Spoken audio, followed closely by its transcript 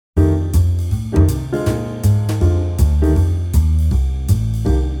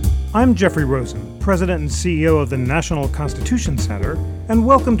I'm Jeffrey Rosen, President and CEO of the National Constitution Center, and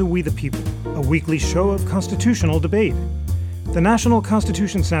welcome to We the People, a weekly show of constitutional debate. The National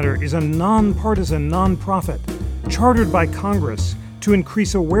Constitution Center is a nonpartisan nonprofit chartered by Congress to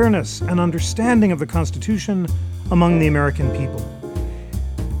increase awareness and understanding of the Constitution among the American people.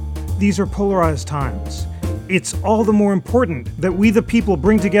 These are polarized times. It's all the more important that we the people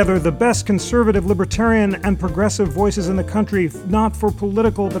bring together the best conservative, libertarian, and progressive voices in the country, not for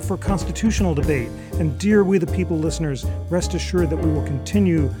political, but for constitutional debate. And dear We the People listeners, rest assured that we will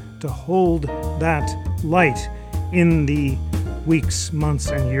continue to hold that light in the weeks, months,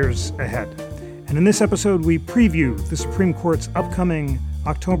 and years ahead. And in this episode, we preview the Supreme Court's upcoming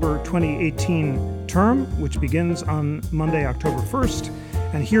October 2018 term, which begins on Monday, October 1st.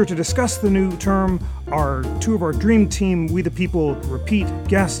 And here to discuss the new term are two of our dream team, We the People repeat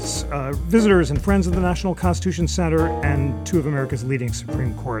guests, visitors and friends of the National Constitution Center, and two of America's leading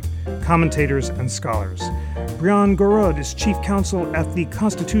Supreme Court commentators and scholars. Brianne Gorod is Chief Counsel at the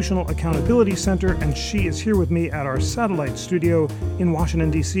Constitutional Accountability Center, and she is here with me at our satellite studio in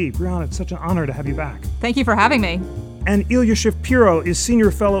Washington, D.C. Brianne, it's such an honor to have you back. Thank you for having me. And Ilya Shapiro is Senior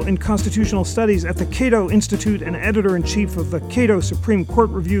Fellow in Constitutional Studies at the Cato Institute and Editor-in-Chief of the Cato Supreme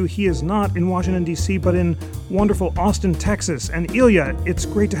Court Review. He is not in Washington, D.C., but in wonderful Austin, Texas. And Ilya, it's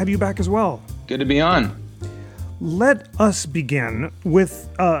great to have you back as well. Good to be on. Let us begin with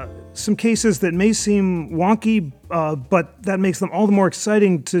some cases that may seem wonky, but that makes them all the more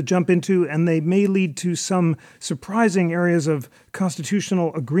exciting to jump into, and they may lead to some surprising areas of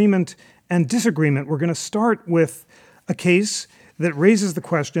constitutional agreement and disagreement. We're going to start with a case that raises the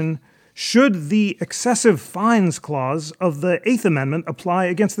question, should the excessive fines clause of the Eighth Amendment apply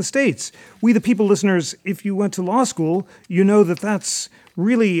against the states? We the People listeners, if you went to law school, you know that that's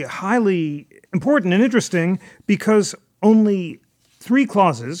really highly important and interesting because only 3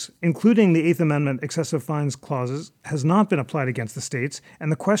 clauses, including the Eighth Amendment excessive fines clauses, has not been applied against the states.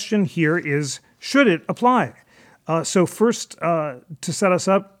 And the question here is, should it apply? So first, to set us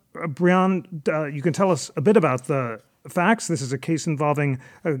up, Brianne, you can tell us a bit about the facts. This is a case involving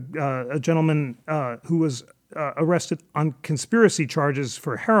a gentleman who was arrested on conspiracy charges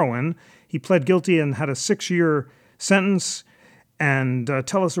for heroin. He pled guilty and had a 6-year sentence. And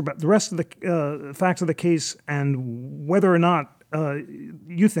tell us about the rest of the facts of the case and whether or not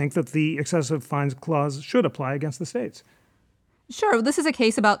you think that the excessive fines clause should apply against the states. Sure. This is a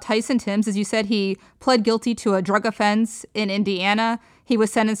case about Tyson Timbs. As you said, he pled guilty to a drug offense in Indiana. He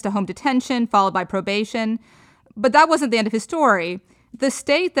was sentenced to home detention, followed by probation. But that wasn't the end of his story. The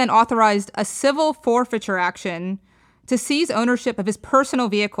state then authorized a civil forfeiture action to seize ownership of his personal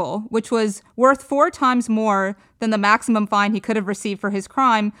vehicle, which was worth 4 times more than the maximum fine he could have received for his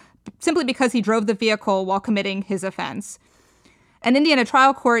crime, simply because he drove the vehicle while committing his offense. An Indiana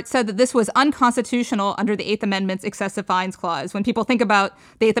trial court said that this was unconstitutional under the Eighth Amendment's excessive fines clause. When people think about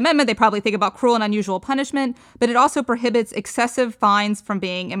the Eighth Amendment, they probably think about cruel and unusual punishment, but it also prohibits excessive fines from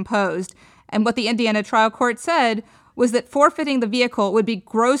being imposed. And what the Indiana trial court said was that forfeiting the vehicle would be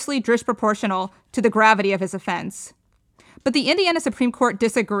grossly disproportional to the gravity of his offense. But the Indiana Supreme Court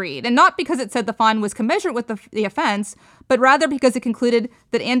disagreed, and not because it said the fine was commensurate with the offense, but rather because it concluded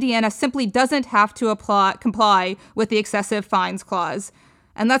that Indiana simply doesn't have to comply with the excessive fines clause.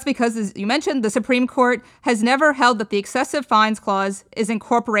 And that's because, as you mentioned, the Supreme Court has never held that the excessive fines clause is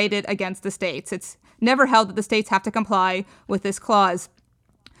incorporated against the states. It's never held that the states have to comply with this clause.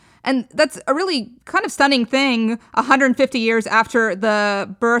 And that's a really kind of stunning thing 150 years after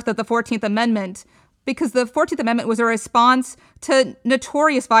the birth of the 14th Amendment, because the 14th Amendment was a response to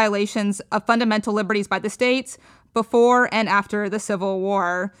notorious violations of fundamental liberties by the states before and after the Civil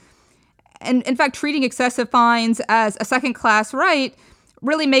War. And in fact, treating excessive fines as a second-class right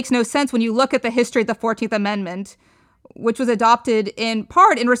really makes no sense when you look at the history of the 14th Amendment, which was adopted in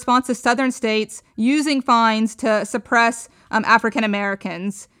part in response to southern states using fines to suppress African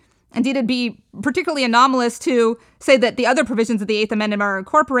Americans. Indeed, it'd be particularly anomalous to say that the other provisions of the Eighth Amendment are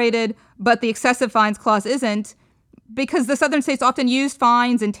incorporated, but the excessive fines clause isn't, because the southern states often used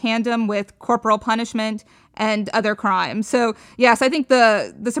fines in tandem with corporal punishment and other crimes. So, yes, I think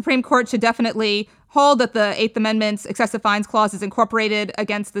the Supreme Court should definitely hold that the Eighth Amendment's excessive fines clause is incorporated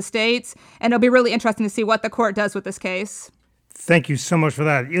against the states, and it'll be really interesting to see what the court does with this case. Thank you so much for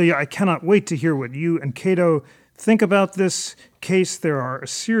that. Ilya, I cannot wait to hear what you and Cato think about this case. There are a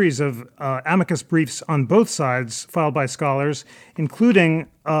series of amicus briefs on both sides filed by scholars, including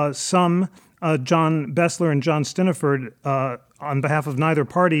some John Bessler and John Stiniford, on behalf of neither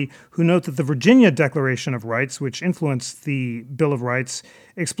party, who note that the Virginia Declaration of Rights, which influenced the Bill of Rights,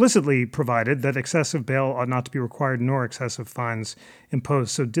 explicitly provided that excessive bail ought not to be required nor excessive fines imposed.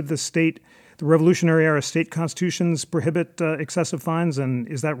 So did the Revolutionary Era state constitutions prohibit excessive fines, and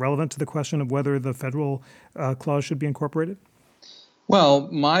is that relevant to the question of whether the federal clause should be incorporated? Well,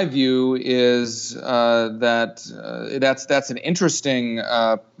 my view is that's an interesting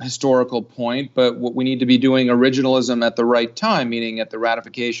historical point, but what we need to be doing originalism at the right time, meaning at the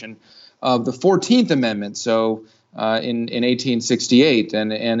ratification of the 14th Amendment. So in 1868,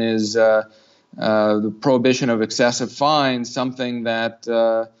 and is the prohibition of excessive fines something that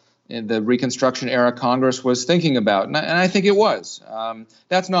in the Reconstruction era Congress was thinking about, and I think it was.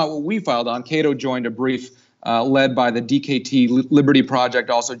 That's not what we filed on. Cato joined a brief led by the DKT Liberty Project,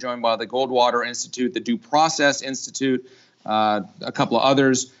 also joined by the Goldwater Institute, the Due Process Institute, a couple of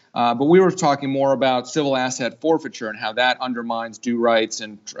others. But we were talking more about civil asset forfeiture and how that undermines due rights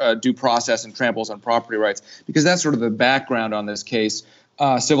and due process and tramples on property rights, because that's sort of the background on this case.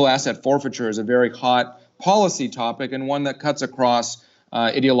 Civil asset forfeiture is a very hot policy topic and one that cuts across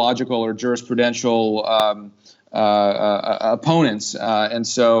ideological or jurisprudential opponents. And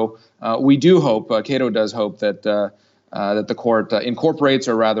so we do hope, Cato does hope, that the court incorporates,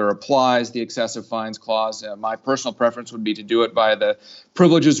 or rather applies, the excessive fines clause. My personal preference would be to do it by the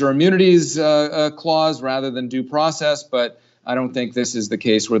privileges or immunities clause rather than due process, but I don't think this is the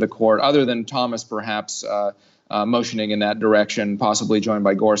case where the court, other than Thomas perhaps motioning in that direction, possibly joined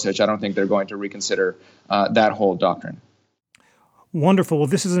by Gorsuch, I don't think they're going to reconsider that whole doctrine. Wonderful. Well,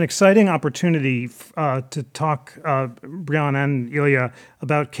 this is an exciting opportunity to talk, Brian and Ilya,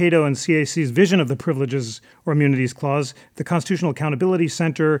 about Cato and CAC's vision of the Privileges or Immunities Clause. The Constitutional Accountability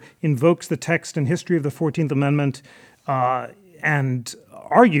Center invokes the text and history of the 14th Amendment and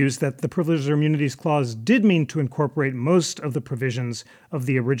argues that the Privileges or Immunities Clause did mean to incorporate most of the provisions of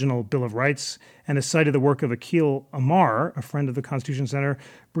the original Bill of Rights, and has cited the work of Akhil Amar, a friend of the Constitution Center.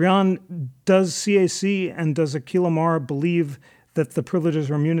 Brian, does CAC and does Akhil Amar believe that the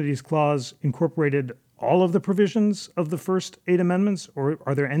Privileges or Immunities Clause incorporated all of the provisions of the first 8 amendments, or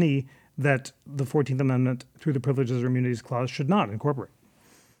are there any that the 14th Amendment, through the Privileges or Immunities Clause, should not incorporate?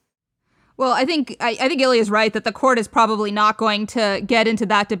 Well, I think Ilya is right that the court is probably not going to get into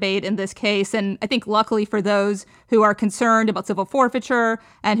that debate in this case. And I think luckily for those who are concerned about civil forfeiture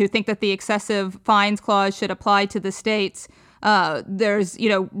and who think that the excessive fines clause should apply to the states, there's,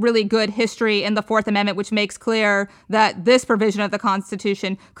 really good history in the Fourth Amendment, which makes clear that this provision of the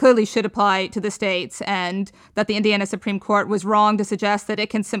Constitution clearly should apply to the states, and that the Indiana Supreme Court was wrong to suggest that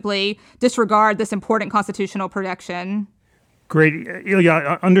it can simply disregard this important constitutional protection. Great.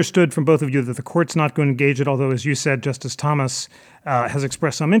 Ilya, understood from both of you that the court's not going to engage it, although, as you said, Justice Thomas has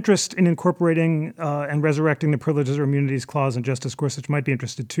expressed some interest in incorporating and resurrecting the Privileges or Immunities Clause, and Justice Gorsuch might be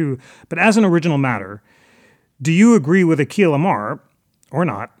interested too. But as an original matter, do you agree with Akhil Amar, or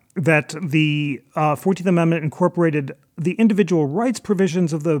not, that the 14th Amendment incorporated the individual rights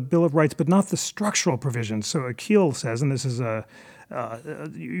provisions of the Bill of Rights, but not the structural provisions? So Akhil says, and this is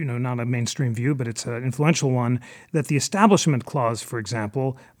not a mainstream view, but it's an influential one, that the Establishment Clause, for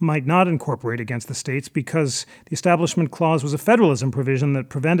example, might not incorporate against the states because the Establishment Clause was a federalism provision that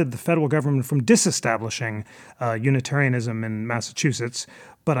prevented the federal government from disestablishing Unitarianism in Massachusetts.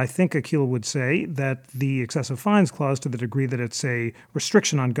 But I think Akhil would say that the Excessive Fines Clause, to the degree that it's a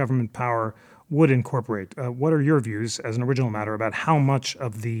restriction on government power, would incorporate. What are your views as an original matter about how much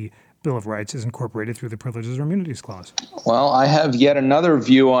of the Bill of Rights is incorporated through the Privileges or Immunities Clause? Well, I have yet another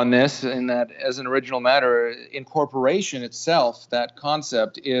view on this, in that as an original matter, incorporation itself, that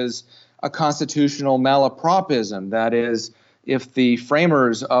concept, is a constitutional malapropism. That is, if the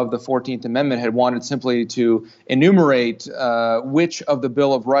framers of the 14th Amendment had wanted simply to enumerate which of the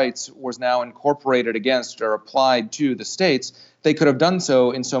Bill of Rights was now incorporated against or applied to the states, they could have done so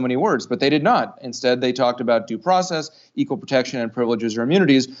in so many words, but they did not. Instead, they talked about due process, equal protection, and privileges or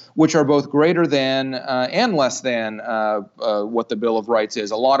immunities, which are both greater than and less than what the Bill of Rights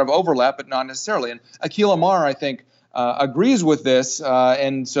is. A lot of overlap, but not necessarily. And Akhil Amar, I think, agrees with this,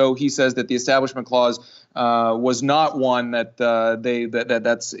 and so he says that the Establishment Clause was not one that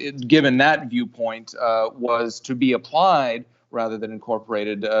that's given that viewpoint was to be applied rather than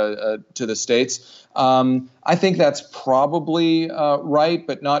incorporated to the states. I think that's probably right,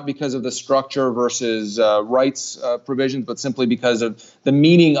 but not because of the structure versus rights provisions, but simply because of the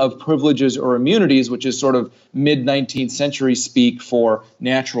meaning of privileges or immunities, which is sort of mid-19th century speak for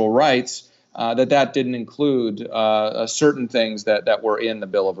natural rights, that didn't include certain things that were in the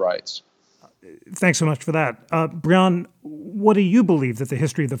Bill of Rights. Thanks so much for that. Brian, what do you believe that the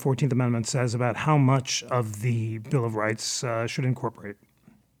history of the 14th Amendment says about how much of the Bill of Rights should incorporate?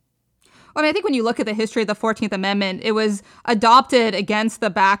 I mean, I think when you look at the history of the 14th Amendment, it was adopted against the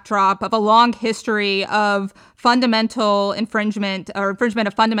backdrop of a long history of fundamental infringement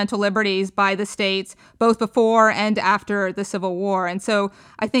of fundamental liberties by the states, both before and after the Civil War. And so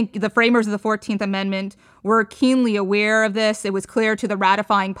I think the framers of the 14th Amendment were keenly aware of this. It was clear to the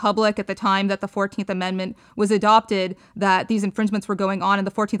ratifying public at the time that the 14th Amendment was adopted that these infringements were going on, and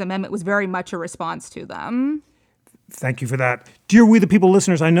the 14th Amendment was very much a response to them. Thank you for that. Dear We the People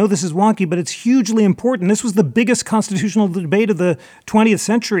listeners, I know this is wonky, but it's hugely important. This was the biggest constitutional debate of the 20th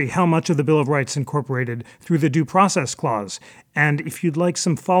century, how much of the Bill of Rights incorporated through the Due Process Clause. And if you'd like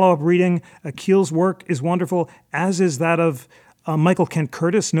some follow-up reading, Akhil's work is wonderful, as is that of Michael Kent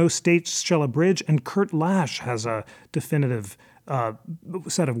Curtis, No States Shall Abridge, and Kurt Lash has a definitive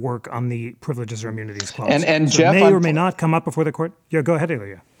set of work on the Privileges or Immunities Clause. And so Jeff, may or may not come up before the court. Yeah, go ahead,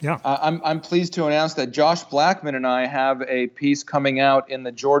 Ilya. Yeah. I'm pleased to announce that Josh Blackman and I have a piece coming out in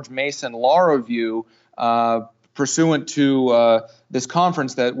the George Mason Law Review pursuant to this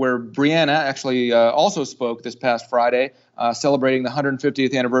conference where Brianna actually also spoke this past Friday, celebrating the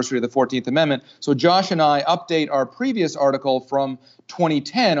 150th anniversary of the 14th Amendment. So Josh and I update our previous article from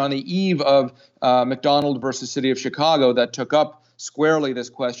 2010 on the eve of McDonald versus City of Chicago that took up squarely this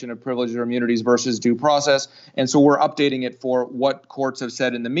question of privileges or immunities versus due process. And so we're updating it for what courts have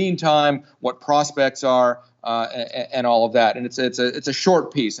said in the meantime, what prospects are, and all of that. And it's a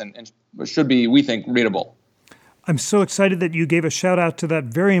short piece and should be, we think, readable. I'm so excited that you gave a shout out to that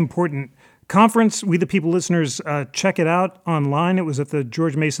very important conference. We the People listeners, check it out online. It was at the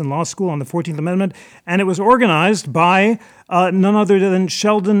George Mason Law School on the 14th Amendment, and it was organized by none other than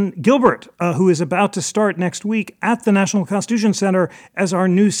Sheldon Gilbert, who is about to start next week at the National Constitution Center as our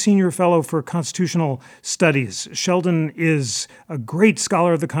new senior fellow for constitutional studies. Sheldon is a great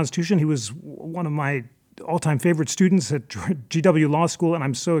scholar of the Constitution. He was one of my all-time favorite students at GW Law School, and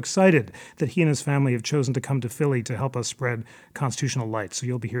I'm so excited that he and his family have chosen to come to Philly to help us spread constitutional light. So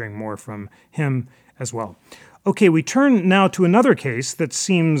you'll be hearing more from him as well. Okay, we turn now to another case that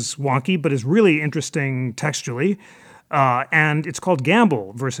seems wonky but is really interesting textually, and it's called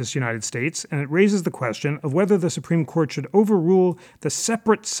Gamble versus United States, and it raises the question of whether the Supreme Court should overrule the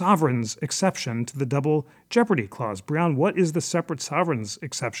separate sovereigns exception to the Double Jeopardy Clause. Brian, what is the separate sovereigns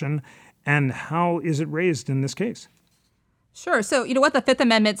exception, and how is it raised in this case? Sure. So, what the Fifth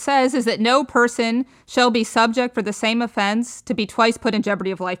Amendment says is that no person shall be subject for the same offense to be twice put in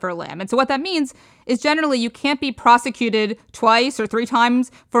jeopardy of life or limb. And so what that means is generally you can't be prosecuted twice or three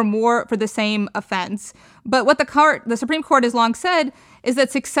times for the same offense. But what the Supreme Court has long said is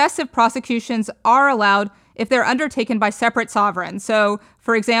that successive prosecutions are allowed if they're undertaken by separate sovereigns. So,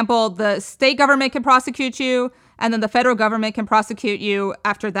 for example, the state government can prosecute you, and then the federal government can prosecute you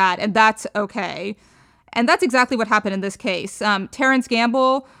after that, and that's okay. And that's exactly what happened in this case. Terrence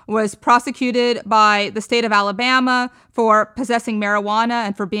Gamble was prosecuted by the state of Alabama for possessing marijuana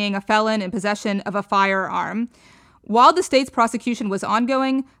and for being a felon in possession of a firearm. While the state's prosecution was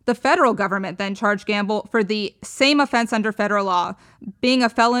ongoing, the federal government then charged Gamble for the same offense under federal law, being a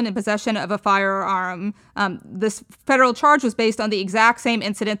felon in possession of a firearm. This federal charge was based on the exact same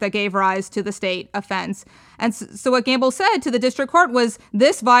incident that gave rise to the state offense. And so what Gamble said to the district court was,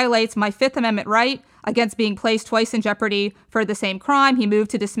 this violates my Fifth Amendment right against being placed twice in jeopardy for the same crime. He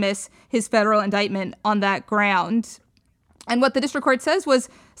moved to dismiss his federal indictment on that ground. And what the district court said was,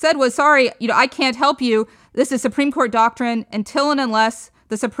 sorry, I can't help you. This is Supreme Court doctrine. Until and unless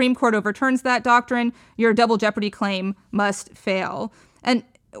the Supreme Court overturns that doctrine, your double jeopardy claim must fail. And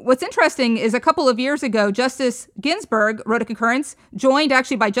what's interesting is a couple of years ago, Justice Ginsburg wrote a concurrence, joined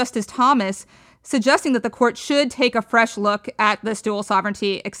actually by Justice Thomas, suggesting that the court should take a fresh look at this dual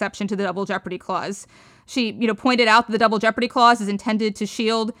sovereignty exception to the Double Jeopardy Clause. She, pointed out that the Double Jeopardy Clause is intended to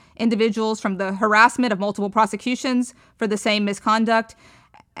shield individuals from the harassment of multiple prosecutions for the same misconduct.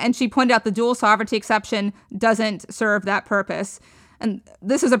 And she pointed out the dual sovereignty exception doesn't serve that purpose. And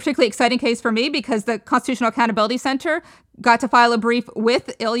this is a particularly exciting case for me because the Constitutional Accountability Center got to file a brief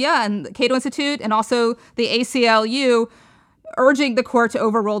with Ilya and the Cato Institute and also the ACLU urging the court to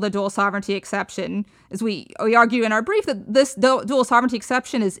overrule the dual sovereignty exception. As we argue in our brief that this dual sovereignty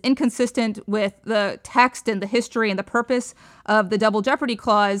exception is inconsistent with the text and the history and the purpose of the Double Jeopardy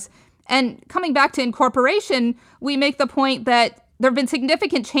Clause. And coming back to incorporation, we make the point that there have been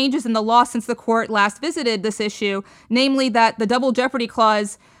significant changes in the law since the court last visited this issue, namely that the Double Jeopardy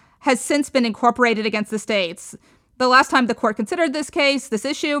Clause has since been incorporated against the states. The last time the court considered this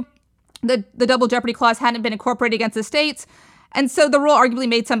issue, the Double Jeopardy Clause hadn't been incorporated against the states. And so the rule arguably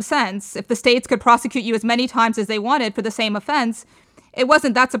made some sense. If the states could prosecute you as many times as they wanted for the same offense, it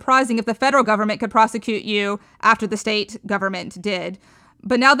wasn't that surprising if the federal government could prosecute you after the state government did.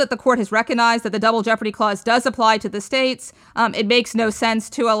 But now that the court has recognized that the double jeopardy clause does apply to the states, it makes no sense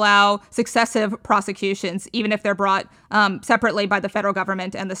to allow successive prosecutions, even if they're brought separately by the federal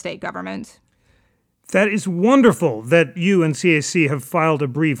government and the state government. That is wonderful that you and CAC have filed a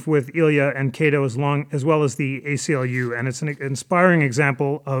brief with Ilya and Cato as well as the ACLU, and it's an inspiring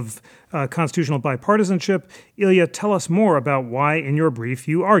example of constitutional bipartisanship. Ilya, tell us more about why, in your brief,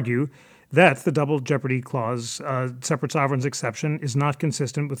 you argue that the double jeopardy clause, separate sovereigns exception, is not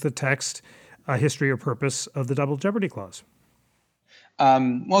consistent with the text, history, or purpose of the double jeopardy clause.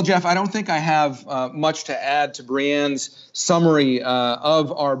 Well, Jeff, I don't think I have much to add to Brianne's summary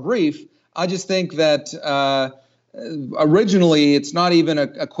of our brief. I just think that originally it's not even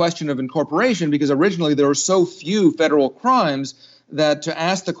a question of incorporation, because originally there were so few federal crimes that to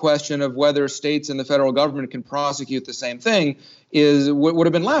ask the question of whether states and the federal government can prosecute the same thing would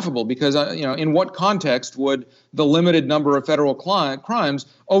have been laughable, because in what context would the limited number of federal crimes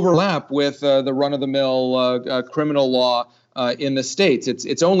overlap with the run-of-the-mill criminal law in the states?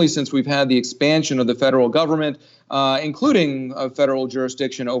 It's only since we've had the expansion of the federal government, including federal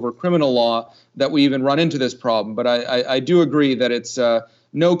jurisdiction over criminal law, that we even run into this problem. But I do agree that it's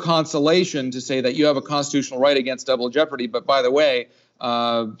no consolation to say that you have a constitutional right against double jeopardy. But by the way,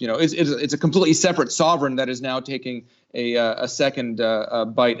 it's a completely separate sovereign that is now taking a second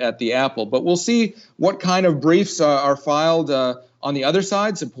bite at the apple. But we'll see what kind of briefs are filed on the other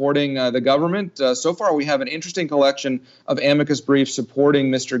side supporting the government. So far, we have an interesting collection of amicus briefs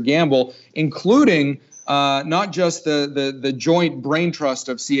supporting Mr. Gamble, including not just the joint brain trust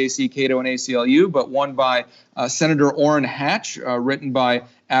of CAC, Cato, and ACLU, but one by Senator Orrin Hatch, written by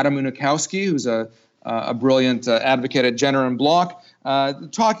Adam Unikowski, who's a brilliant advocate at Jenner and Block,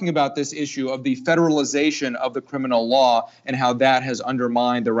 talking about this issue of the federalization of the criminal law and how that has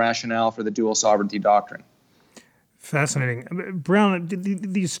undermined the rationale for the dual sovereignty doctrine. Fascinating. Brown,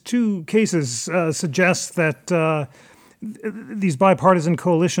 these two cases suggest that these bipartisan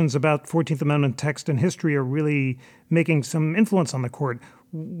coalitions about 14th Amendment text and history are really making some influence on the court.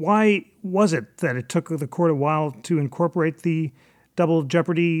 Why was it that it took the court a while to incorporate the double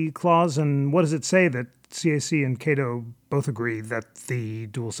jeopardy clause, and what does it say that CAC and Cato both agree that the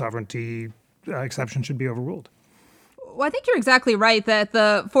dual sovereignty exception should be overruled? Well, I think you're exactly right that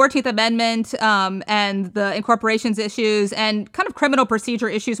the 14th Amendment and the incorporations issues and kind of criminal procedure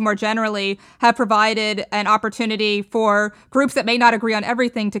issues more generally have provided an opportunity for groups that may not agree on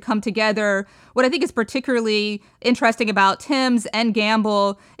everything to come together. What I think is particularly interesting about Timbs and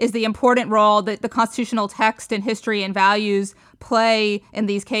Gamble is the important role that the constitutional text and history and values play in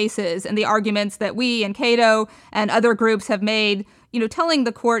these cases, and the arguments that we and Cato and other groups have made, telling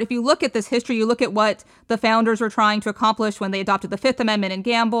the court, if you look at this history, you look at what the founders were trying to accomplish when they adopted the Fifth Amendment in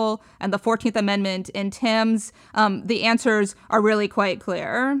Gamble and the 14th Amendment in Timbs, the answers are really quite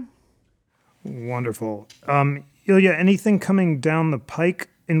clear. Wonderful. Ilya, anything coming down the pike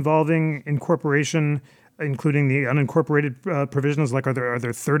involving incorporation, including the unincorporated provisions? Like, are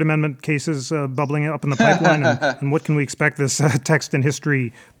there Third Amendment cases bubbling up in the pipeline? and what can we expect this text and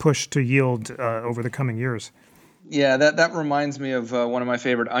history push to yield over the coming years? Yeah, that reminds me of one of my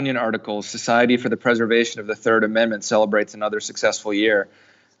favorite Onion articles. Society for the Preservation of the Third Amendment celebrates another successful year.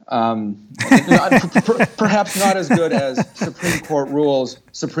 Perhaps not as good as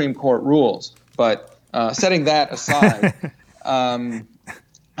Supreme Court rules. But setting that aside,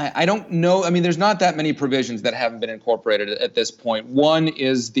 I don't know. I mean, there's not that many provisions that haven't been incorporated at this point. One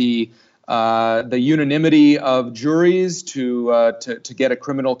is the unanimity of juries to get a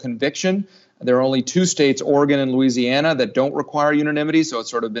criminal conviction. There are only two states, Oregon and Louisiana, that don't require unanimity, so it's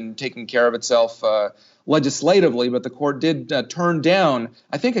sort of been taking care of itself legislatively. But the court did turn down,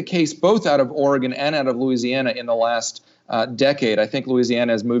 I think, a case both out of Oregon and out of Louisiana in the last decade. I think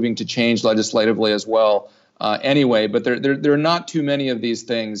Louisiana is moving to change legislatively as well anyway, but there are not too many of these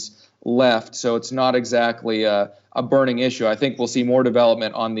things left, so it's not exactly a burning issue. I think we'll see more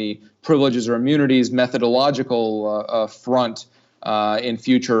development on the privileges or immunities methodological front in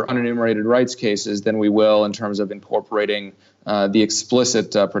future unenumerated rights cases than we will in terms of incorporating the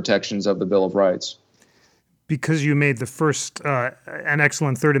explicit protections of the Bill of Rights. Because you made the first and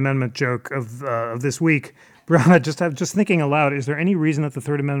excellent Third Amendment joke of this week, Brown, just thinking aloud, is there any reason that the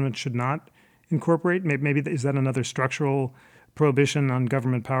Third Amendment should not incorporate? Maybe is that another structural prohibition on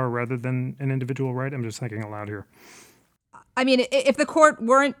government power rather than an individual right? I'm just thinking aloud here. I mean, if the court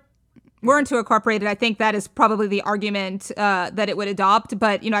weren't to incorporate it, I think that is probably the argument that it would adopt.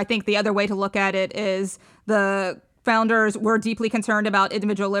 But, I think the other way to look at it is the founders were deeply concerned about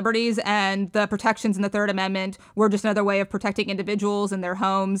individual liberties, and the protections in the Third Amendment were just another way of protecting individuals and their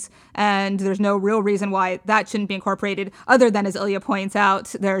homes. And there's no real reason why that shouldn't be incorporated, other than, as Ilya points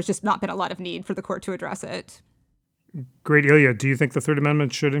out, there's just not been a lot of need for the court to address it. Great. Ilya, do you think the Third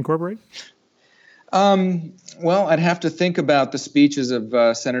Amendment should incorporate? Well, I'd have to think about the speeches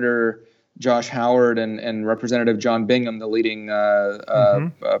of Senator Josh Howard and Representative John Bingham, the leading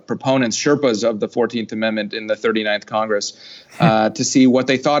proponents, Sherpas of the 14th Amendment in the 39th Congress, to see what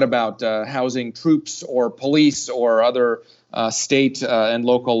they thought about housing troops or police or other state and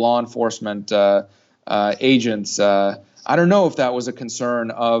local law enforcement agents. I don't know if that was a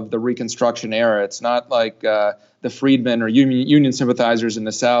concern of the Reconstruction era. It's not like the freedmen or union sympathizers in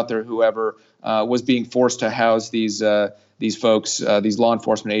the South or whoever was being forced to house these folks, these law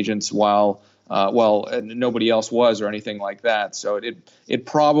enforcement agents, while nobody else was or anything like that. So it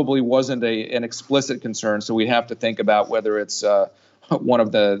probably wasn't an explicit concern. So we have to think about whether it's one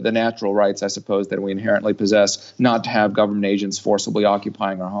of the natural rights, I suppose, that we inherently possess, not to have government agents forcibly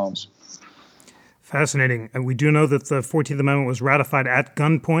occupying our homes. Fascinating. And we do know that the 14th Amendment was ratified at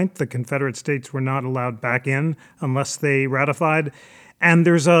gunpoint. The Confederate States were not allowed back in unless they ratified. And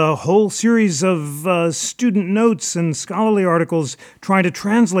there's a whole series of student notes and scholarly articles trying to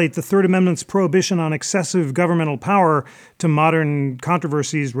translate the Third Amendment's prohibition on excessive governmental power to modern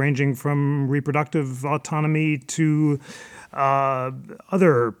controversies ranging from reproductive autonomy to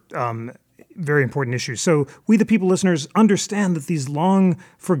other very important issues. So we, the people listeners, understand that these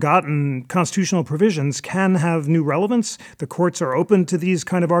long-forgotten constitutional provisions can have new relevance. The courts are open to these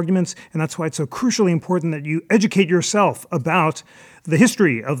kind of arguments, and that's why it's so crucially important that you educate yourself about the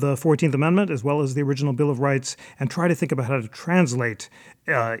history of the 14th Amendment as well as the original Bill of Rights and try to think about how to translate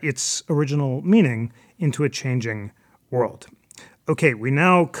its original meaning into a changing world. Okay, we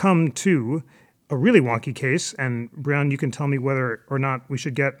now come to a really wonky case, and Brian, you can tell me whether or not we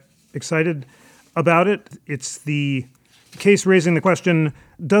should get excited about it. It's the case raising the question,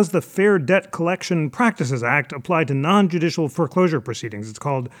 does the Fair Debt Collection Practices Act apply to non-judicial foreclosure proceedings? It's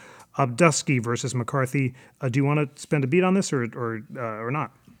called Obdusky versus McCarthy. Do you want to spend a beat on this or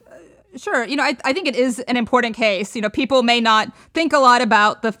not? Sure. I think it is an important case. People may not think a lot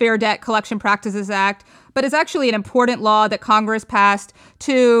about the Fair Debt Collection Practices Act, but it's actually an important law that Congress passed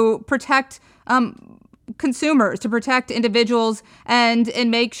to protect consumers, to protect individuals, and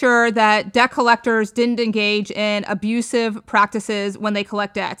make sure that debt collectors didn't engage in abusive practices when they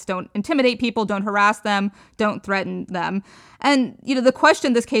collect debts. Don't intimidate people, don't harass them, don't threaten them. And, the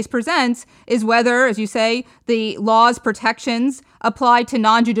question this case presents is whether, as you say, the law's protections apply to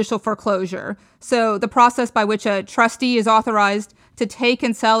non-judicial foreclosure. So the process by which a trustee is authorized to take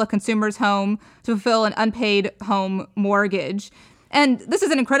and sell a consumer's home to fulfill an unpaid home mortgage. And this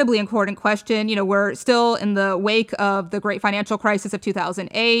is an incredibly important question. We're still in the wake of the great financial crisis of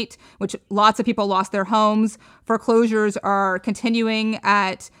 2008, which lots of people lost their homes. Foreclosures are continuing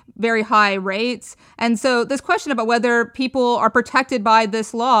at very high rates. And so this question about whether people are protected by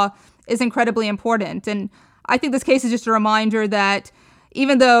this law is incredibly important. And I think this case is just a reminder that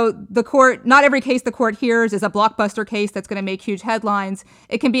even though not every case the court hears is a blockbuster case that's going to make huge headlines,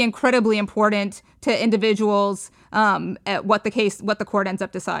 it can be incredibly important to individuals at what the court ends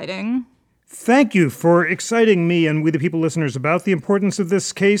up deciding. Thank you for exciting me and We the People listeners about the importance of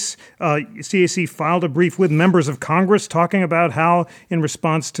this case. CAC filed a brief with members of Congress talking about how, in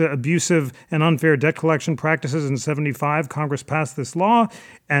response to abusive and unfair debt collection practices in 1975, Congress passed this law,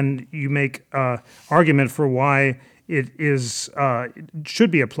 and you make argument for why it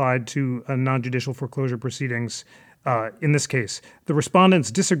should be applied to non-judicial foreclosure proceedings in this case. The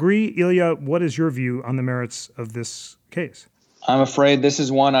respondents disagree. Ilya, what is your view on the merits of this case? I'm afraid this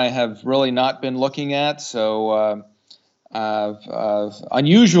is one I have really not been looking at. So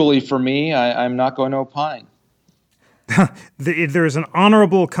unusually for me, I'm not going to opine. There is an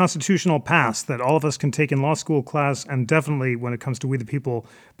honorable constitutional past that all of us can take in law school class, and definitely when it comes to We the People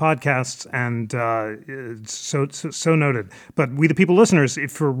podcasts, and so noted. But We the People listeners,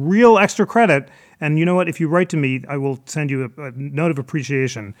 for real extra credit, and you know what, if you write to me, I will send you a note of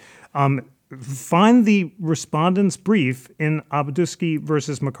appreciation. Find the respondent's brief in Obdusky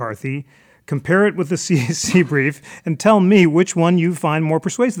versus McCarthy, compare it with the CAC brief, and tell me which one you find more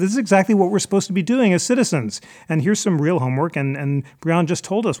persuasive. This is exactly what we're supposed to be doing as citizens. And here's some real homework, and Brian just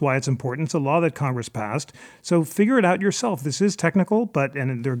told us why it's important. It's a law that Congress passed. So figure it out yourself. This is technical,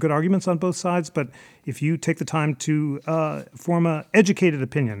 and there are good arguments on both sides, but if you take the time to form an educated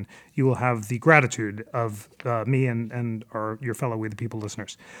opinion, you will have the gratitude of me and your fellow We the People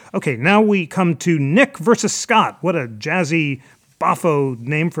listeners. Okay, now we come to Nick versus Scott. What a jazzy SPAFO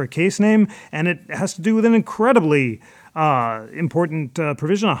name for a case name, and it has to do with an incredibly important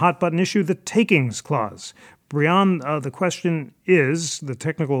provision, a hot-button issue, the Takings Clause. Brian, the question is, the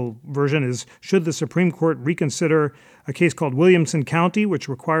technical version is, should the Supreme Court reconsider a case called Williamson County, which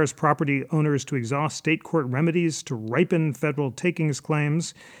requires property owners to exhaust state court remedies to ripen federal takings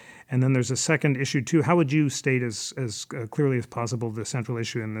claims? And then there's a second issue, too. How would you state as clearly as possible the central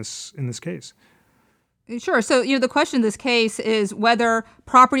issue in this case? Sure. So, the question in this case is whether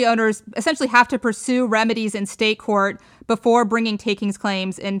property owners essentially have to pursue remedies in state court before bringing takings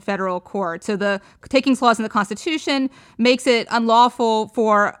claims in federal court. So the takings clause in the Constitution makes it unlawful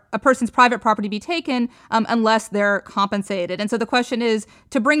for a person's private property to be taken unless they're compensated. And so the question is,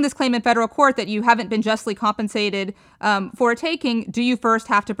 to bring this claim in federal court that you haven't been justly compensated for a taking, do you first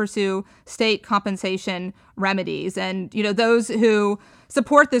have to pursue state compensation remedies? And, those who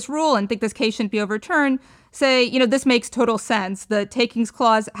support this rule and think this case shouldn't be overturned say, this makes total sense. The takings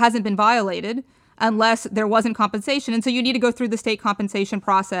clause hasn't been violated unless there wasn't compensation. And so you need to go through the state compensation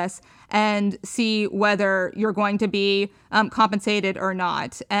process and see whether you're going to be compensated or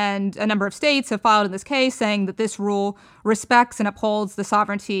not. And a number of states have filed in this case saying that this rule respects and upholds the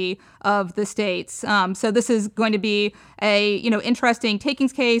sovereignty of the states. So this is going to be a interesting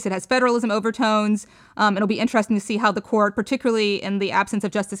takings case. It has federalism overtones. It'll be interesting to see how the court, particularly in the absence of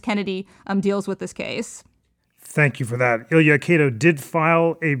Justice Kennedy, deals with this case. Thank you for that. Ilya Cato did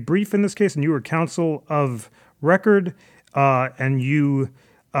file a brief in this case, and you were counsel of record, and you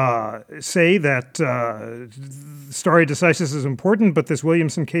say that stare decisis is important, but this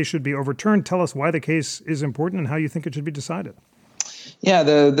Williamson case should be overturned. Tell us why the case is important and how you think it should be decided. Yeah,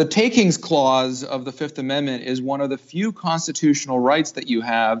 the takings clause of the Fifth Amendment is one of the few constitutional rights that you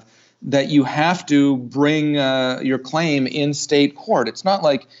have to bring your claim in state court. It's not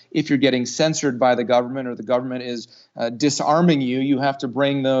like if you're getting censored by the government or the government is disarming you, you have to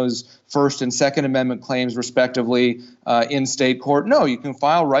bring those First and Second Amendment claims respectively in state court. No, you can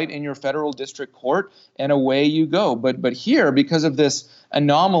file right in your federal district court and away you go. But here, because of this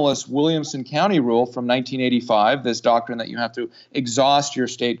anomalous Williamson County rule from 1985, this doctrine that you have to exhaust your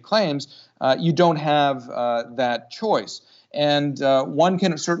state claims, you don't have that choice. And one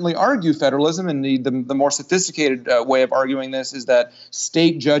can certainly argue federalism, and the more sophisticated way of arguing this is that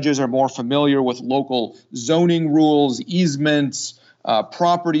state judges are more familiar with local zoning rules, easements,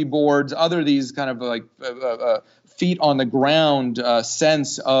 property boards, other these kind of like feet on the ground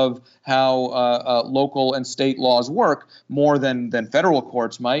sense of how local and state laws work more than federal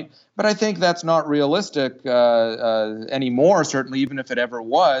courts might. But I think that's not realistic anymore, certainly, even if it ever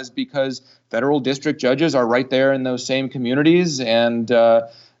was, because federal district judges are right there in those same communities and,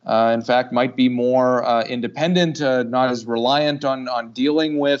 in fact, might be more independent, not as reliant on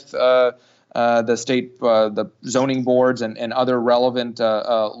dealing with the state, the zoning boards and other relevant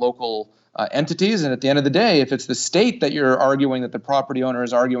local entities. And at the end of the day, if it's the state that you're arguing that the property owner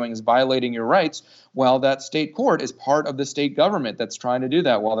is arguing is violating your rights, well, that state court is part of the state government that's trying to do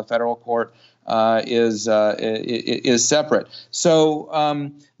that, while the federal court is separate.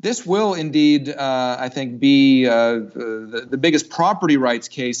 So this will indeed, I think, be the biggest property rights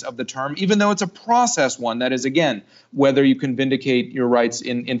case of the term, even though it's a process one. That is, again, whether you can vindicate your rights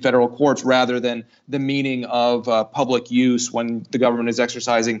in federal courts rather than the meaning of public use when the government is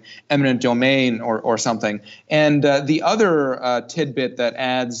exercising eminent domain or something. And the other tidbit that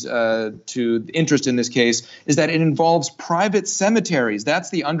adds to the interest in this case is that it involves private cemeteries. That's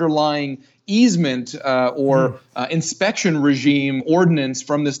the underlying easement or inspection regime ordinance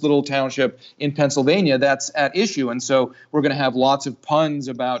from this little township in Pennsylvania that's at issue. And so we're going to have lots of puns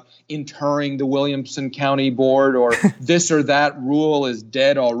about interring the Williamson County Board, or this or that rule is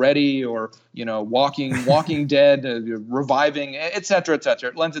dead already, or walking dead, reviving, et cetera, et cetera.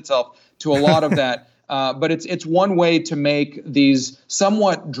 It lends itself to a lot of that. But it's one way to make these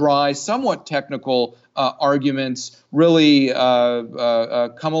somewhat dry, somewhat technical arguments really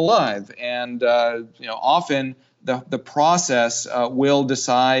come alive. And often the process will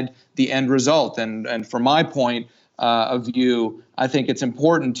decide the end result. And from my point of view, I think it's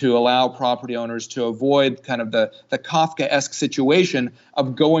important to allow property owners to avoid kind of the Kafkaesque situation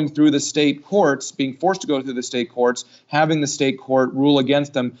of going through the state courts, being forced to go through the state courts, having the state court rule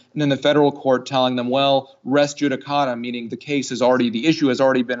against them, and then the federal court telling them, well, res judicata, meaning the issue has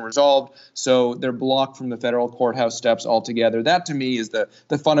already been resolved, so they're blocked from the federal courthouse steps altogether. That, to me, is the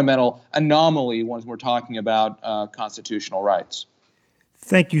fundamental anomaly when we're talking about constitutional rights.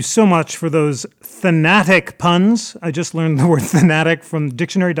 Thank you so much for those thanatic puns. I just learned the word thanatic from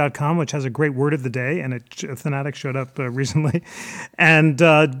dictionary.com, which has a great word of the day, and thanatic showed up recently. And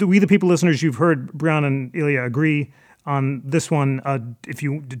we, the people listeners, you've heard Brian and Ilya agree on this one, if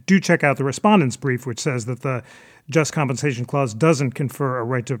you do check out the respondent's brief, which says that the Just Compensation Clause doesn't confer a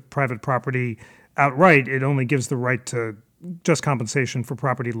right to private property outright, it only gives the right to just compensation for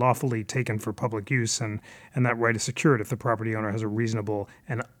property lawfully taken for public use, and that right is secured if the property owner has a reasonable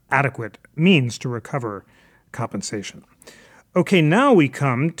and adequate means to recover compensation. Okay, now we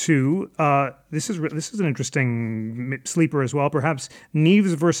come to this is an interesting sleeper as well, perhaps.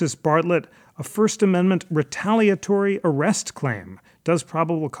 Neves versus Bartlett, a First Amendment retaliatory arrest claim. Does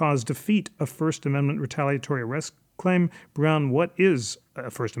probable cause defeat a First Amendment retaliatory arrest claim? Brown, what is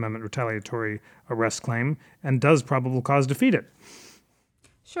a First Amendment retaliatory arrest claim, and does probable cause defeat it?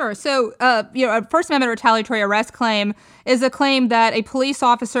 Sure. So, a First Amendment retaliatory arrest claim is a claim that a police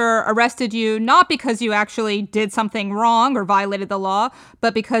officer arrested you not because you actually did something wrong or violated the law,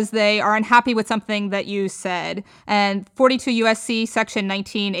 but because they are unhappy with something that you said. And 42 U.S.C. Section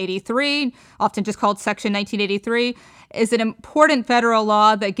 1983, often just called Section 1983, is an important federal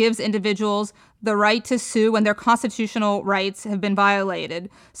law that gives individuals the right to sue when their constitutional rights have been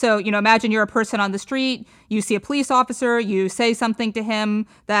violated. So, imagine you're a person on the street, you see a police officer, you say something to him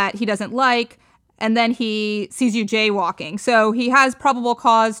that he doesn't like, and then he sees you jaywalking. So he has probable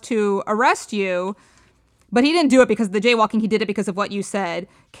cause to arrest you, but he didn't do it because of the jaywalking, he did it because of what you said.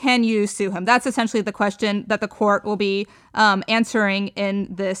 Can you sue him? That's essentially the question that the court will be answering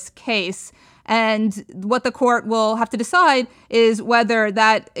in this case. And what the court will have to decide is whether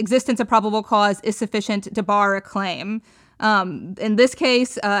that existence of probable cause is sufficient to bar a claim. In this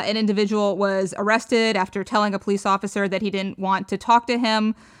case, an individual was arrested after telling a police officer that he didn't want to talk to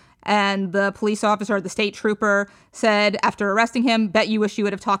him. And the police officer, the state trooper, said after arresting him, "Bet you wish you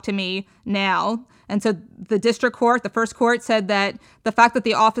would have talked to me now." And so the district court, the first court, said that the fact that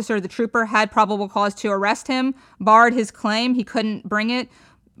the officer, the trooper, had probable cause to arrest him barred his claim. He couldn't bring it.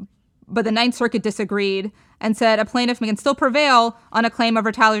 But the Ninth Circuit disagreed and said a plaintiff can still prevail on a claim of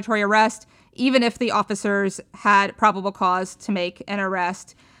retaliatory arrest, even if the officers had probable cause to make an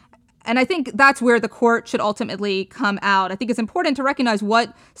arrest. And I think that's where the court should ultimately come out. I think it's important to recognize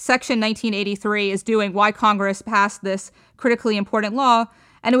what Section 1983 is doing, why Congress passed this critically important law,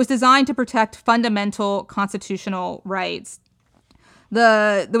 and it was designed to protect fundamental constitutional rights.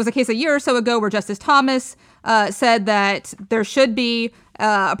 There was a case a year or so ago where Justice Thomas said that there should be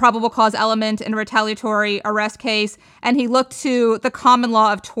a probable cause element in a retaliatory arrest case, and he looked to the common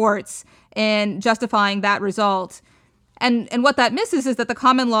law of torts in justifying that result. And what that misses is that the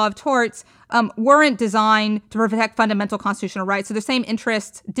common law of torts weren't designed to protect fundamental constitutional rights. So the same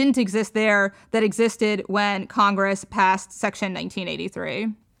interests didn't exist there that existed when Congress passed Section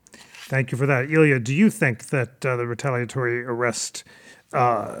 1983. Thank you for that. Ilya, do you think that the retaliatory arrest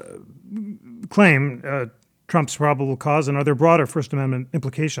claim trumps probable cause, and are there broader First Amendment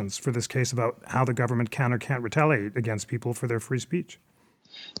implications for this case about how the government can or can't retaliate against people for their free speech?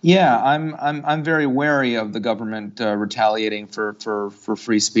 Yeah, I'm very wary of the government retaliating for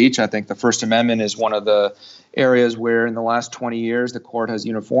free speech. I think the First Amendment is one of the areas where in the last 20 years the court has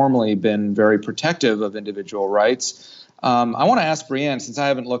uniformly been very protective of individual rights. I want to ask Brianne, since I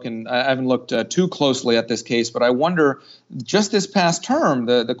haven't looked too closely at this case, but I wonder, just this past term,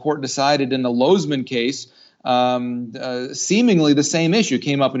 the court decided in the Lozman case, seemingly the same issue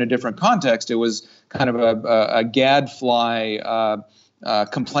came up in a different context. It was kind of a gadfly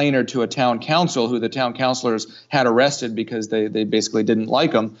complainer to a town council who the town councilors had arrested because they basically didn't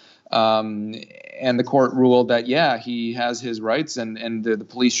like him. And the court ruled that, yeah, he has his rights, and the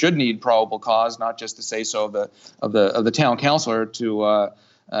police should need probable cause, not just the say so of the town councilor to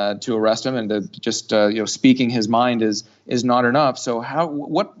arrest him, and to just speaking his mind is not enough. So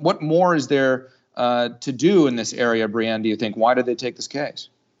what more is there to do in this area, Brianne? Do you think? Why did they take this case?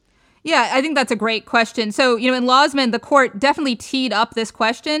 Yeah, I think that's a great question. So, in Lozman, the court definitely teed up this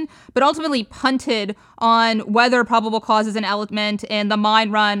question, but ultimately punted on whether probable cause is an element in the mine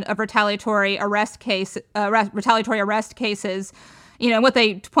run of retaliatory arrest cases. What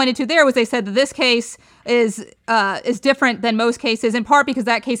they pointed to there was they said that this case is different than most cases, in part because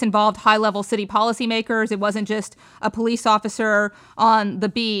that case involved high-level city policymakers. It wasn't just a police officer on the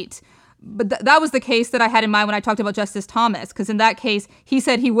beat. But that was the case that I had in mind when I talked about Justice Thomas, because in that case, he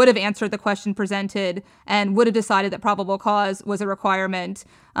said he would have answered the question presented and would have decided that probable cause was a requirement.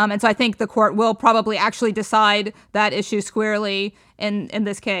 And so I think the court will probably actually decide that issue squarely in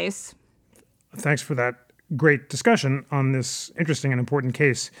this case. Thanks for that great discussion on this interesting and important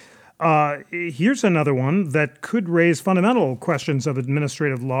case. Here's another one that could raise fundamental questions of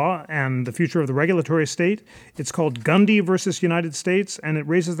administrative law and the future of the regulatory state. It's called Gundy versus United States, and it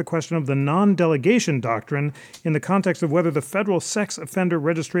raises the question of the non-delegation doctrine in the context of whether the Federal Sex Offender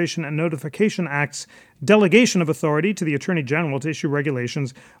Registration and Notification Act's delegation of authority to the Attorney General to issue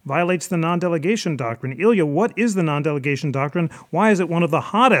regulations violates the non-delegation doctrine. Ilya, what is the non-delegation doctrine? Why is it one of the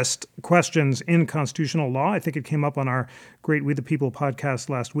hottest questions in constitutional law? I think it came up on our great We the People podcast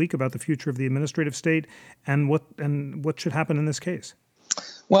last week about the future of the administrative state and what should happen in this case.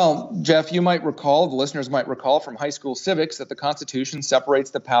 Well, Jeff, you might recall, the listeners might recall from high school civics that the Constitution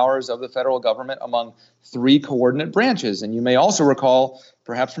separates the powers of the federal government among three coordinate branches. And you may also recall,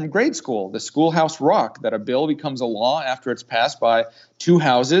 perhaps from grade school, the schoolhouse rock, that a bill becomes a law after it's passed by two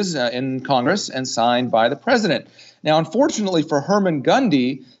houses in Congress and signed by the president. Now, unfortunately for Herman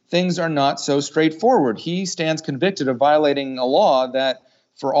Gundy, things are not so straightforward. He stands convicted of violating a law that,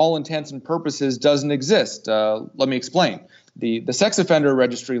 for all intents and purposes, doesn't exist. Let me explain. The sex offender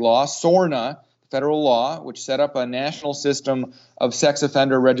registry law, SORNA, federal law, which set up a national system of sex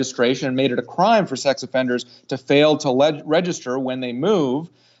offender registration and made it a crime for sex offenders to fail to register when they move.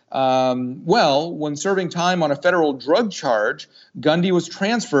 When serving time on a federal drug charge, Gundy was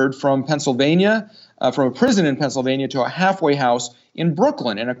transferred from Pennsylvania, from a prison in Pennsylvania to a halfway house in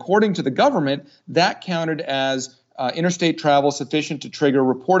Brooklyn. And according to the government, that counted as interstate travel sufficient to trigger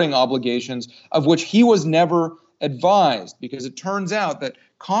reporting obligations, of which he was never advised, because it turns out that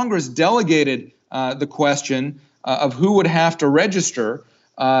Congress delegated the question of who would have to register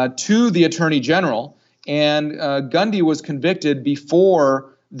to the Attorney General, and Gundy was convicted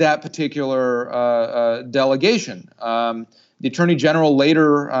before that particular delegation. The Attorney General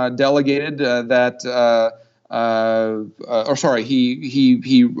later delegated he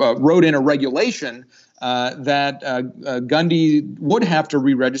wrote in a regulation that Gundy would have to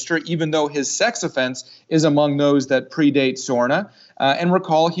re-register, even though his sex offense is among those that predate SORNA. And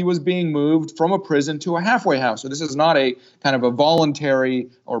recall, he was being moved from a prison to a halfway house. So this is not a kind of a voluntary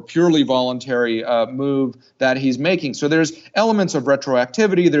or purely voluntary move that he's making. So there's elements of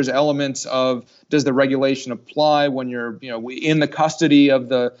retroactivity. There's elements of, does the regulation apply when you're in the custody of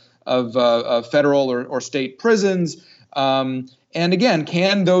federal or state prisons? And again,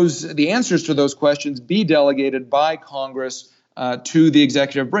 can the answers to those questions be delegated by Congress to the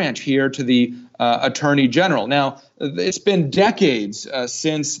executive branch, here to the Attorney General? Now, it's been decades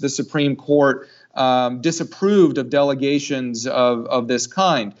since the Supreme Court disapproved of delegations of this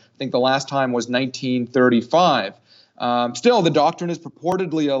kind. I think the last time was 1935. Still, the doctrine is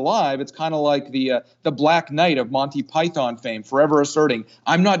purportedly alive. It's kind of like the Black Knight of Monty Python fame, forever asserting,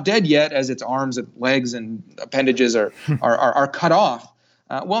 "I'm not dead yet," as its arms and legs and appendages are cut off.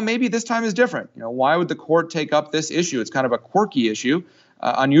 Well, maybe this time is different. Why would the court take up this issue? It's kind of a quirky issue,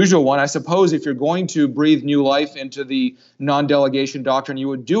 unusual one. I suppose if you're going to breathe new life into the non-delegation doctrine, you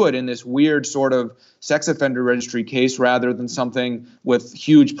would do it in this weird sort of sex offender registry case rather than something with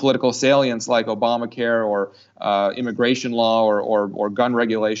huge political salience like Obamacare or immigration law or gun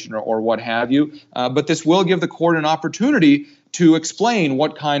regulation or what have you. But this will give the court an opportunity to explain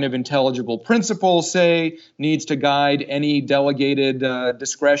what kind of intelligible principle, say, needs to guide any delegated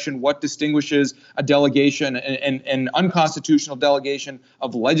discretion, what distinguishes a delegation, an unconstitutional delegation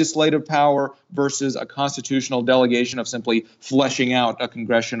of legislative power versus a constitutional delegation of simply fleshing out a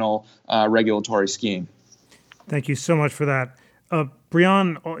congressional regulatory scheme. Thank you so much for that.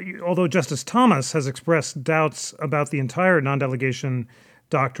 Brian, although Justice Thomas has expressed doubts about the entire non-delegation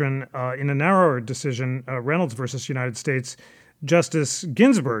doctrine in a narrower decision, Reynolds versus United States, Justice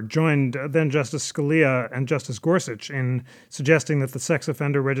Ginsburg joined then Justice Scalia and Justice Gorsuch in suggesting that the Sex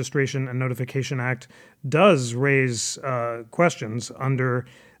Offender Registration and Notification Act does raise questions under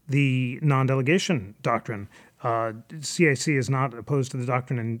the non-delegation doctrine. CAC is not opposed to the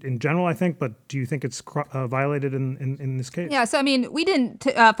doctrine in general, I think, but do you think it's violated in this case? Yeah, so I mean, we didn't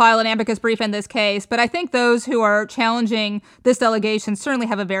file an amicus brief in this case, but I think those who are challenging this delegation certainly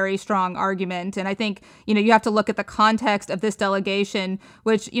have a very strong argument. And I think, you have to look at the context of this delegation,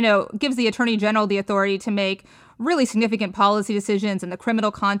 which, gives the Attorney General the authority to make really significant policy decisions in the criminal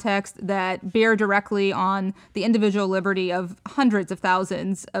context that bear directly on the individual liberty of hundreds of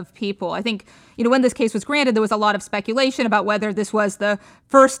thousands of people. I think, when this case was granted, there was a lot of speculation about whether this was the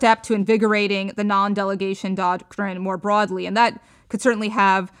first step to invigorating the non-delegation doctrine more broadly. And that could certainly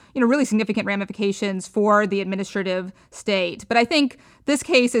have, really significant ramifications for the administrative state. But I think this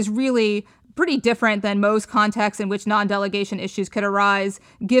case is really pretty different than most contexts in which non-delegation issues could arise,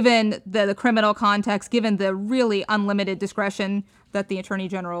 given the criminal context, given the really unlimited discretion that the Attorney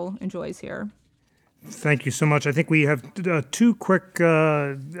General enjoys here. Thank you so much. I think we have two quick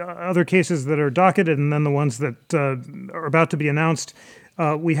other cases that are docketed, and then the ones that are about to be announced.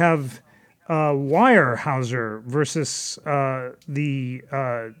 We have Weyerhaeuser versus the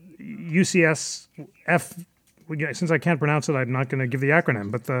UCSF. Since I can't pronounce it, I'm not going to give the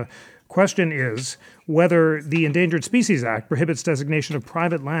acronym, but the question is whether the Endangered Species Act prohibits designation of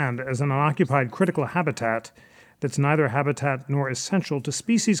private land as an unoccupied critical habitat that's neither habitat nor essential to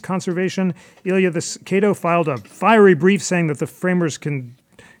species conservation. Ilya, Cato filed a fiery brief saying that the framers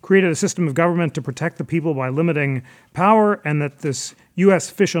created a system of government to protect the people by limiting power, and that this U.S.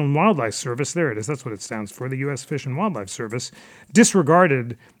 Fish and Wildlife Service, there it is, that's what it stands for, the U.S. Fish and Wildlife Service,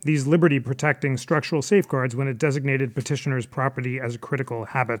 disregarded these liberty-protecting structural safeguards when it designated petitioners' property as a critical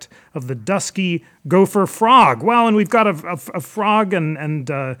habit of the dusky gopher frog. Well, and we've got a frog and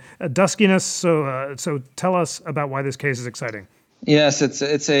a duskiness, so tell us about why this case is exciting. Yes,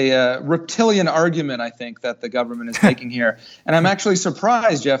 it's a reptilian argument, I think, that the government is making here. And I'm actually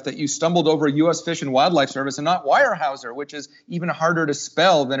surprised, Jeff, that you stumbled over U.S. Fish and Wildlife Service and not Weyerhaeuser, which is even harder to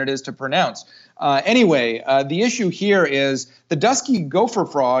spell than it is to pronounce. Anyway, the issue here is the dusky gopher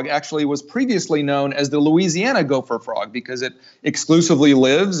frog actually was previously known as the Louisiana gopher frog because it exclusively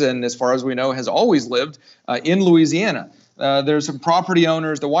lives, and as far as we know, has always lived in Louisiana. There's some property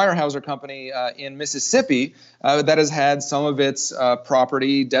owners, the Weyerhaeuser Company in Mississippi, that has had some of its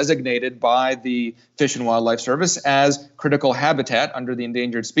property designated by the Fish and Wildlife Service as critical habitat under the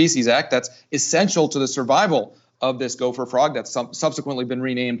Endangered Species Act. That's essential to the survival of this gopher frog that's subsequently been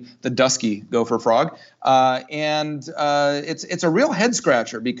renamed the dusky gopher frog. And it's a real head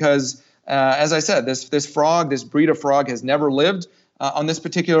scratcher because, as I said, this breed of frog has never lived on this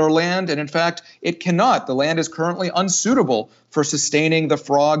particular land, and in fact, it cannot. The land is currently unsuitable for sustaining the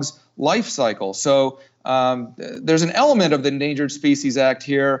frog's life cycle. So there's an element of the Endangered Species Act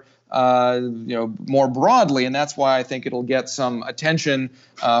here, more broadly, and that's why I think it'll get some attention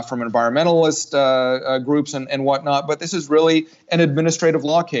from environmentalist groups and whatnot. But this is really an administrative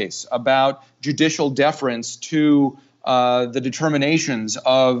law case about judicial deference to the determinations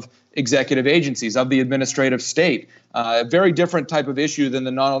of executive agencies, of the administrative state. A very different type of issue than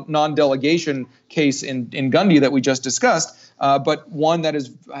the non-delegation case in Gundy that we just discussed, but one that has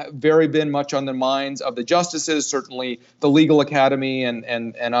been much on the minds of the justices, certainly the legal academy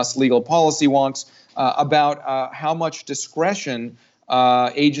and us legal policy wonks, about how much discretion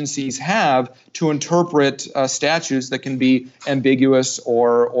agencies have to interpret statutes that can be ambiguous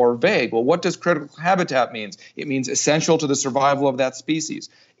or vague. Well, what does critical habitat mean? It means essential to the survival of that species.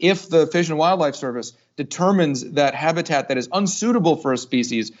 If the Fish and Wildlife Service determines that habitat that is unsuitable for a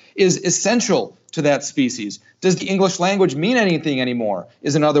species is essential to that species, does the English language mean anything anymore?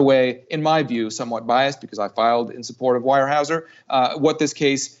 Is another way, in my view, somewhat biased because I filed in support of Weyerhaeuser, what this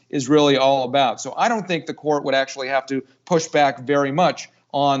case is really all about. So I don't think the court would actually have to push back very much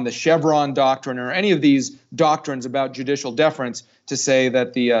on the Chevron doctrine or any of these doctrines about judicial deference to say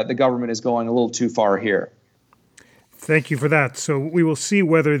that the government is going a little too far here. Thank you for that. So we will see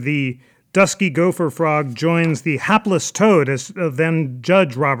whether the dusky gopher frog joins the hapless toad, as then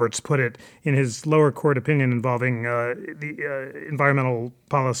Judge Roberts put it in his lower court opinion involving the environmental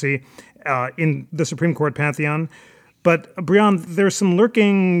policy in the Supreme Court pantheon. But, Brian, there's some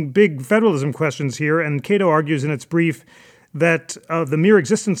lurking big federalism questions here, and Cato argues in its brief that the mere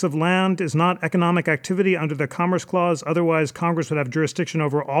existence of land is not economic activity under the Commerce Clause. Otherwise, Congress would have jurisdiction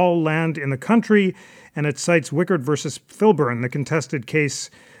over all land in the country. And it cites Wickard versus Filburn, the contested case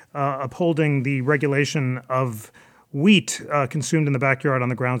upholding the regulation of wheat consumed in the backyard on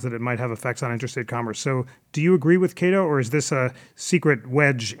the grounds that it might have effects on interstate commerce. So do you agree with Cato, or is this a secret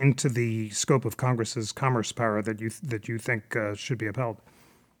wedge into the scope of Congress's commerce power that you think should be upheld?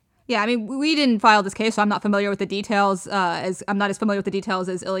 Yeah, I mean, we didn't file this case, so I'm not familiar with the details. I'm not as familiar with the details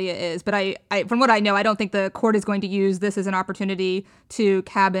as Ilya is. But I, from what I know, I don't think the court is going to use this as an opportunity to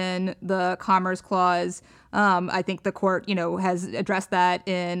cabin the Commerce Clause. I think the court, has addressed that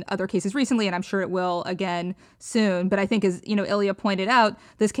in other cases recently, and I'm sure it will again soon. But I think, as Ilya pointed out,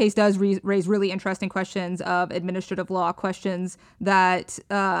 this case does raise really interesting questions of administrative law, questions that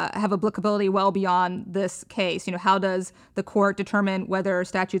have applicability well beyond this case. How does the court determine whether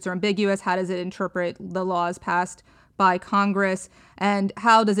statutes are ambiguous? How does it interpret the laws passed by Congress? And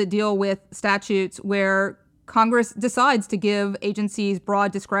how does it deal with statutes where Congress decides to give agencies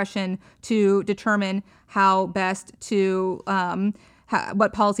broad discretion to determine how best to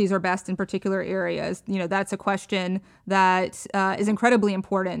what policies are best in particular areas. That's a question that is incredibly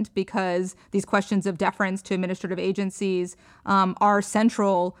important because these questions of deference to administrative agencies are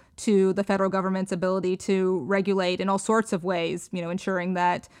central to the federal government's ability to regulate in all sorts of ways, ensuring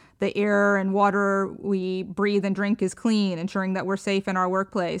that the air and water we breathe and drink is clean, ensuring that we're safe in our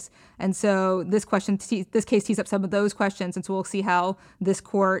workplace. And so this case tees up some of those questions, and so we'll see how this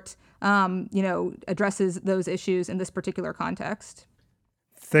court addresses those issues in this particular context.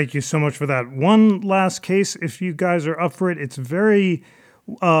 Thank you so much for that. One last case, if you guys are up for it. It's very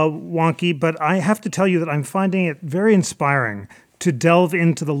wonky, but I have to tell you that I'm finding it very inspiring to delve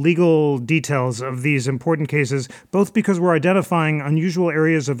into the legal details of these important cases, both because we're identifying unusual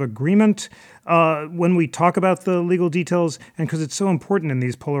areas of agreement when we talk about the legal details, and because it's so important in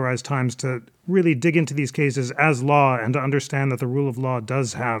these polarized times to really dig into these cases as law and to understand that the rule of law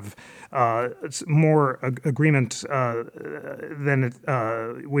does have more agreement than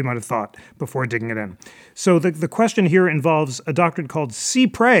we might have thought before digging it in. So the question here involves a doctrine called si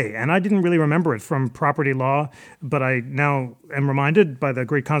pre, and I didn't really remember it from property law, but I now am reminded by the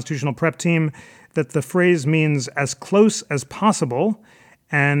great constitutional prep team that the phrase means as close as possible,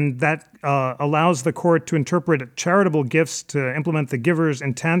 and that allows the court to interpret charitable gifts to implement the giver's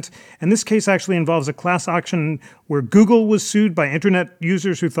intent. And this case actually involves a class action where Google was sued by internet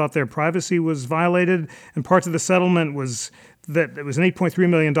users who thought their privacy was violated, and parts of the settlement was that it was an $8.3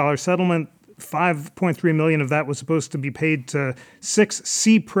 million settlement. $5.3 million of that was supposed to be paid to 6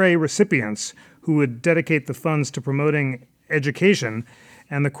 si pre recipients who would dedicate the funds to promoting education.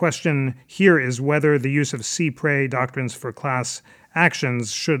 And the question here is whether the use of si pre doctrines for class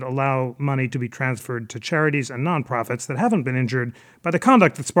actions should allow money to be transferred to charities and nonprofits that haven't been injured by the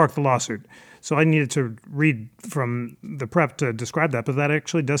conduct that sparked the lawsuit. So I needed to read from the prep to describe that, but that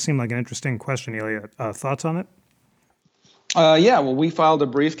actually does seem like an interesting question, Ilya. Thoughts on it? Well,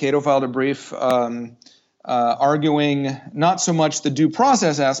 Cato filed a brief arguing not so much the due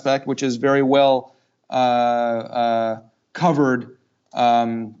process aspect, which is very well covered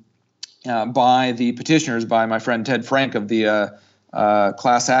by the petitioners, by my friend Ted Frank of the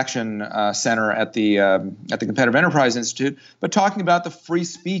Class Action Center at the Competitive Enterprise Institute, but talking about the free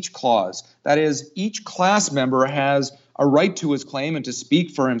speech clause. That is, each class member has a right to his claim and to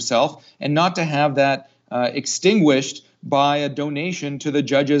speak for himself, and not to have that extinguished by a donation to the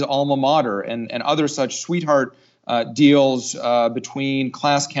judge's alma mater and other such sweetheart deals between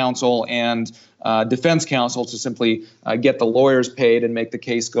class counsel and defense counsel to simply get the lawyers paid and make the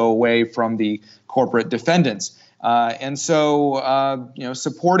case go away from the corporate defendants. And so,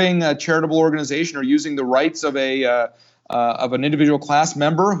 supporting a charitable organization or using the rights of an individual class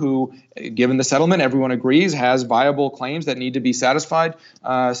member who, given the settlement, everyone agrees has viable claims that need to be satisfied,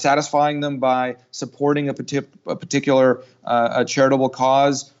 satisfying them by supporting a particular charitable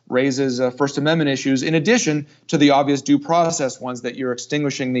cause raises First Amendment issues, in addition to the obvious due process ones that you're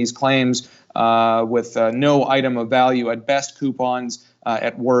extinguishing these claims with no item of value, at best coupons,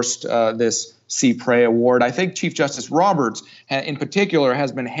 at worst this si pre award. I think Chief Justice Roberts, in particular,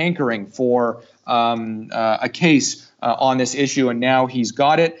 has been hankering for a case on this issue, and now he's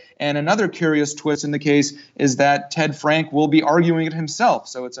got it. And another curious twist in the case is that Ted Frank will be arguing it himself.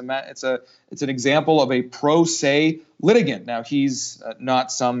 So it's an example of a pro se litigant. Now, he's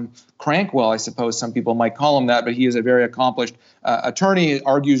not some Crankwell, I suppose some people might call him that, but he is a very accomplished attorney. He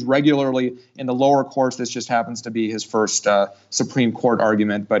argues regularly in the lower courts. This just happens to be his first Supreme Court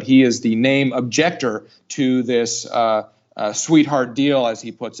argument, but he is the name objector to this sweetheart deal, as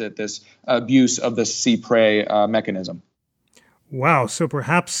he puts it, this abuse of the si pre mechanism. Wow. So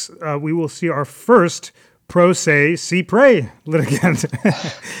perhaps we will see our first pro se si pre litigant.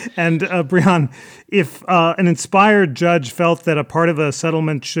 And Brian, if an inspired judge felt that a part of a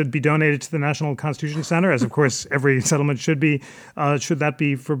settlement should be donated to the National Constitution Center, as of course every settlement should be, should that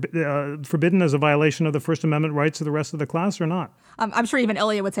be forbidden as a violation of the First Amendment rights of the rest of the class or not? I'm sure even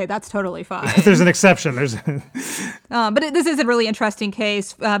Ilya would say that's totally fine. There's an exception. But this is a really interesting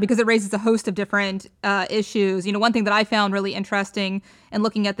case because it raises a host of different issues. One thing that I found really interesting in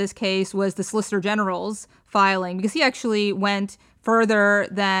looking at this case was the Solicitor General's filing, because he actually went further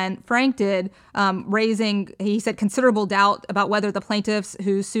than Frank did, raising, he said, considerable doubt about whether the plaintiffs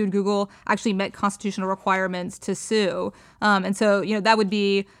who sued Google actually met constitutional requirements to sue. And so, that would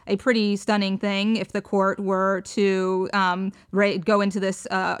be a pretty stunning thing if the court were to go into this,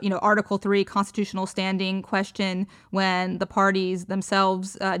 Article 3 constitutional standing question when the parties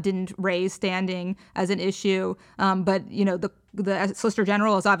themselves didn't raise standing as an issue. But the The Solicitor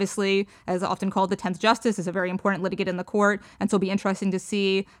General is obviously, as often called, the 10th Justice, is a very important litigant in the court. And so it'll be interesting to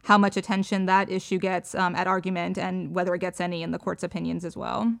see how much attention that issue gets at argument and whether it gets any in the court's opinions as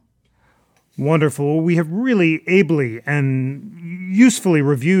well. Wonderful. We have really ably and usefully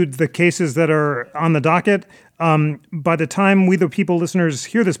reviewed the cases that are on the docket. By the time We the People listeners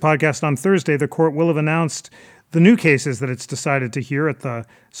hear this podcast on Thursday, the court will have announced the new cases that it's decided to hear at the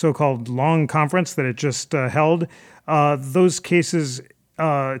so-called long conference that it just held. Those cases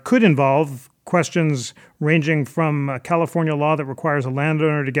could involve questions ranging from California law that requires a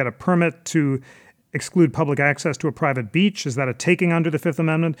landowner to get a permit to exclude public access to a private beach. Is that a taking under the Fifth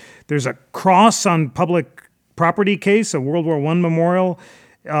Amendment? There's a cross on public property case, a World War I memorial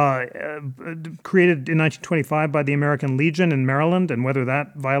created in 1925 by the American Legion in Maryland, and whether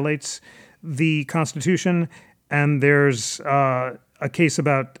that violates the Constitution. And there's a case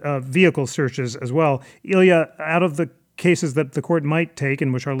about vehicle searches as well. Ilya, out of the cases that the court might take,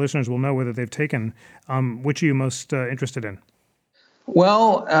 and which our listeners will know whether they've taken, which are you most interested in?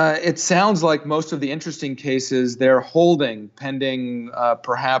 Well, it sounds like most of the interesting cases they're holding pending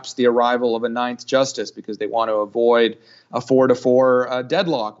perhaps the arrival of a ninth justice because they want to avoid a 4-4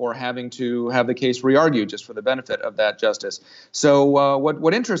 deadlock or having to have the case re-argued just for the benefit of that justice. So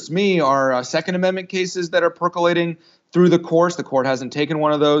what interests me are Second Amendment cases that are percolating through the courts. The court hasn't taken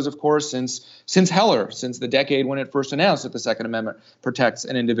one of those, of course, since Heller, since the decade when it first announced that the Second Amendment protects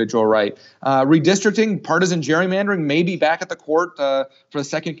an individual right. Redistricting, partisan gerrymandering may be back at the court for the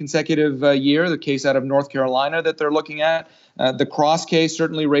second consecutive year, the case out of North Carolina that they're looking at. The Cross case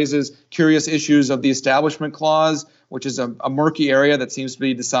certainly raises curious issues of the Establishment Clause, which is a murky area that seems to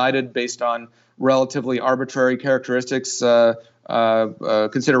be decided based on relatively arbitrary characteristics,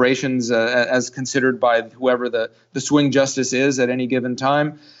 considerations as considered by whoever the swing justice is at any given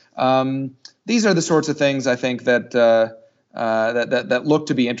time. These are the sorts of things I think that look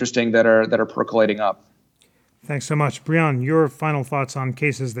to be interesting that are percolating up. Thanks so much. Brianne, your final thoughts on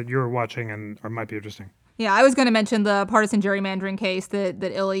cases that you're watching and or might be interesting. Yeah, I was going to mention the partisan gerrymandering case that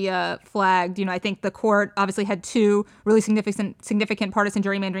Ilya flagged. I think the court obviously had two really significant partisan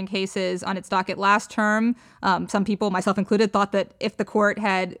gerrymandering cases on its docket last term. Some people, myself included, thought that if the court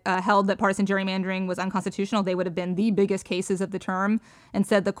had held that partisan gerrymandering was unconstitutional, they would have been the biggest cases of the term.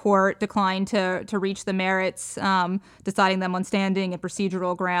 Instead, the court declined to reach the merits, deciding them on standing and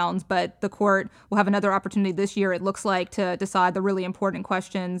procedural grounds. But the court will have another opportunity this year, it looks like, to decide the really important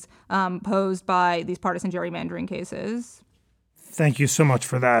questions posed by these partisan gerrymandering cases. Thank you so much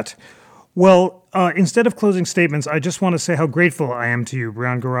for that. Well, instead of closing statements, I just want to say how grateful I am to you,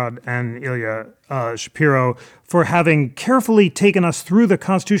 Brianne Garad and Ilya Shapiro, for having carefully taken us through the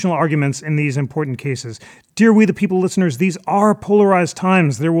constitutional arguments in these important cases. Dear We the People listeners, these are polarized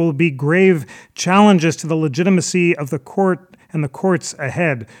times. There will be grave challenges to the legitimacy of the court and the courts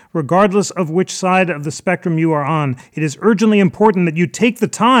ahead. Regardless of which side of the spectrum you are on, it is urgently important that you take the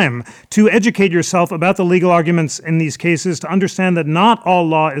time to educate yourself about the legal arguments in these cases, to understand that not all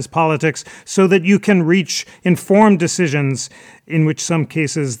law is politics, so that you can reach informed decisions in which some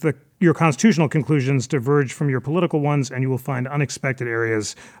cases your constitutional conclusions diverge from your political ones, and you will find unexpected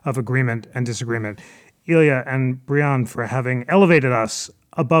areas of agreement and disagreement. Ilya and Brianne, for having elevated us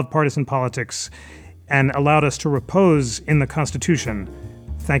above partisan politics and allowed us to repose in the Constitution.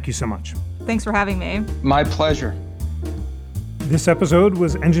 Thank you so much. Thanks for having me. My pleasure. This episode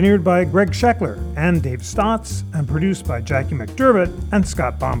was engineered by Greg Scheckler and Dave Stotts and produced by Jackie McDermott and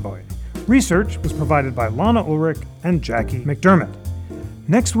Scott Bomboy. Research was provided by Lana Ulrich and Jackie McDermott.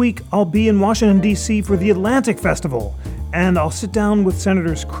 Next week, I'll be in Washington, D.C. for the Atlantic Festival, and I'll sit down with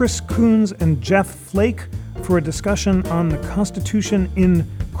Senators Chris Coons and Jeff Flake for a discussion on the Constitution in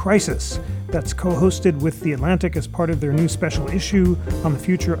Crisis. That's co-hosted with The Atlantic as part of their new special issue on the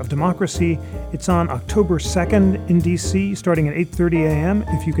future of democracy. It's on October 2nd in D.C., starting at 8:30 a.m.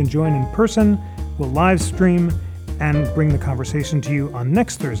 If you can join in person, we'll live stream and bring the conversation to you on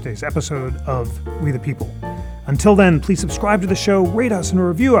next Thursday's episode of We the People. Until then, please subscribe to the show, rate us, and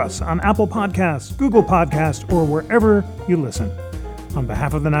review us on Apple Podcasts, Google Podcasts, or wherever you listen. On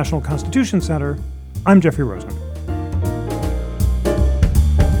behalf of the National Constitution Center, I'm Jeffrey Rosen.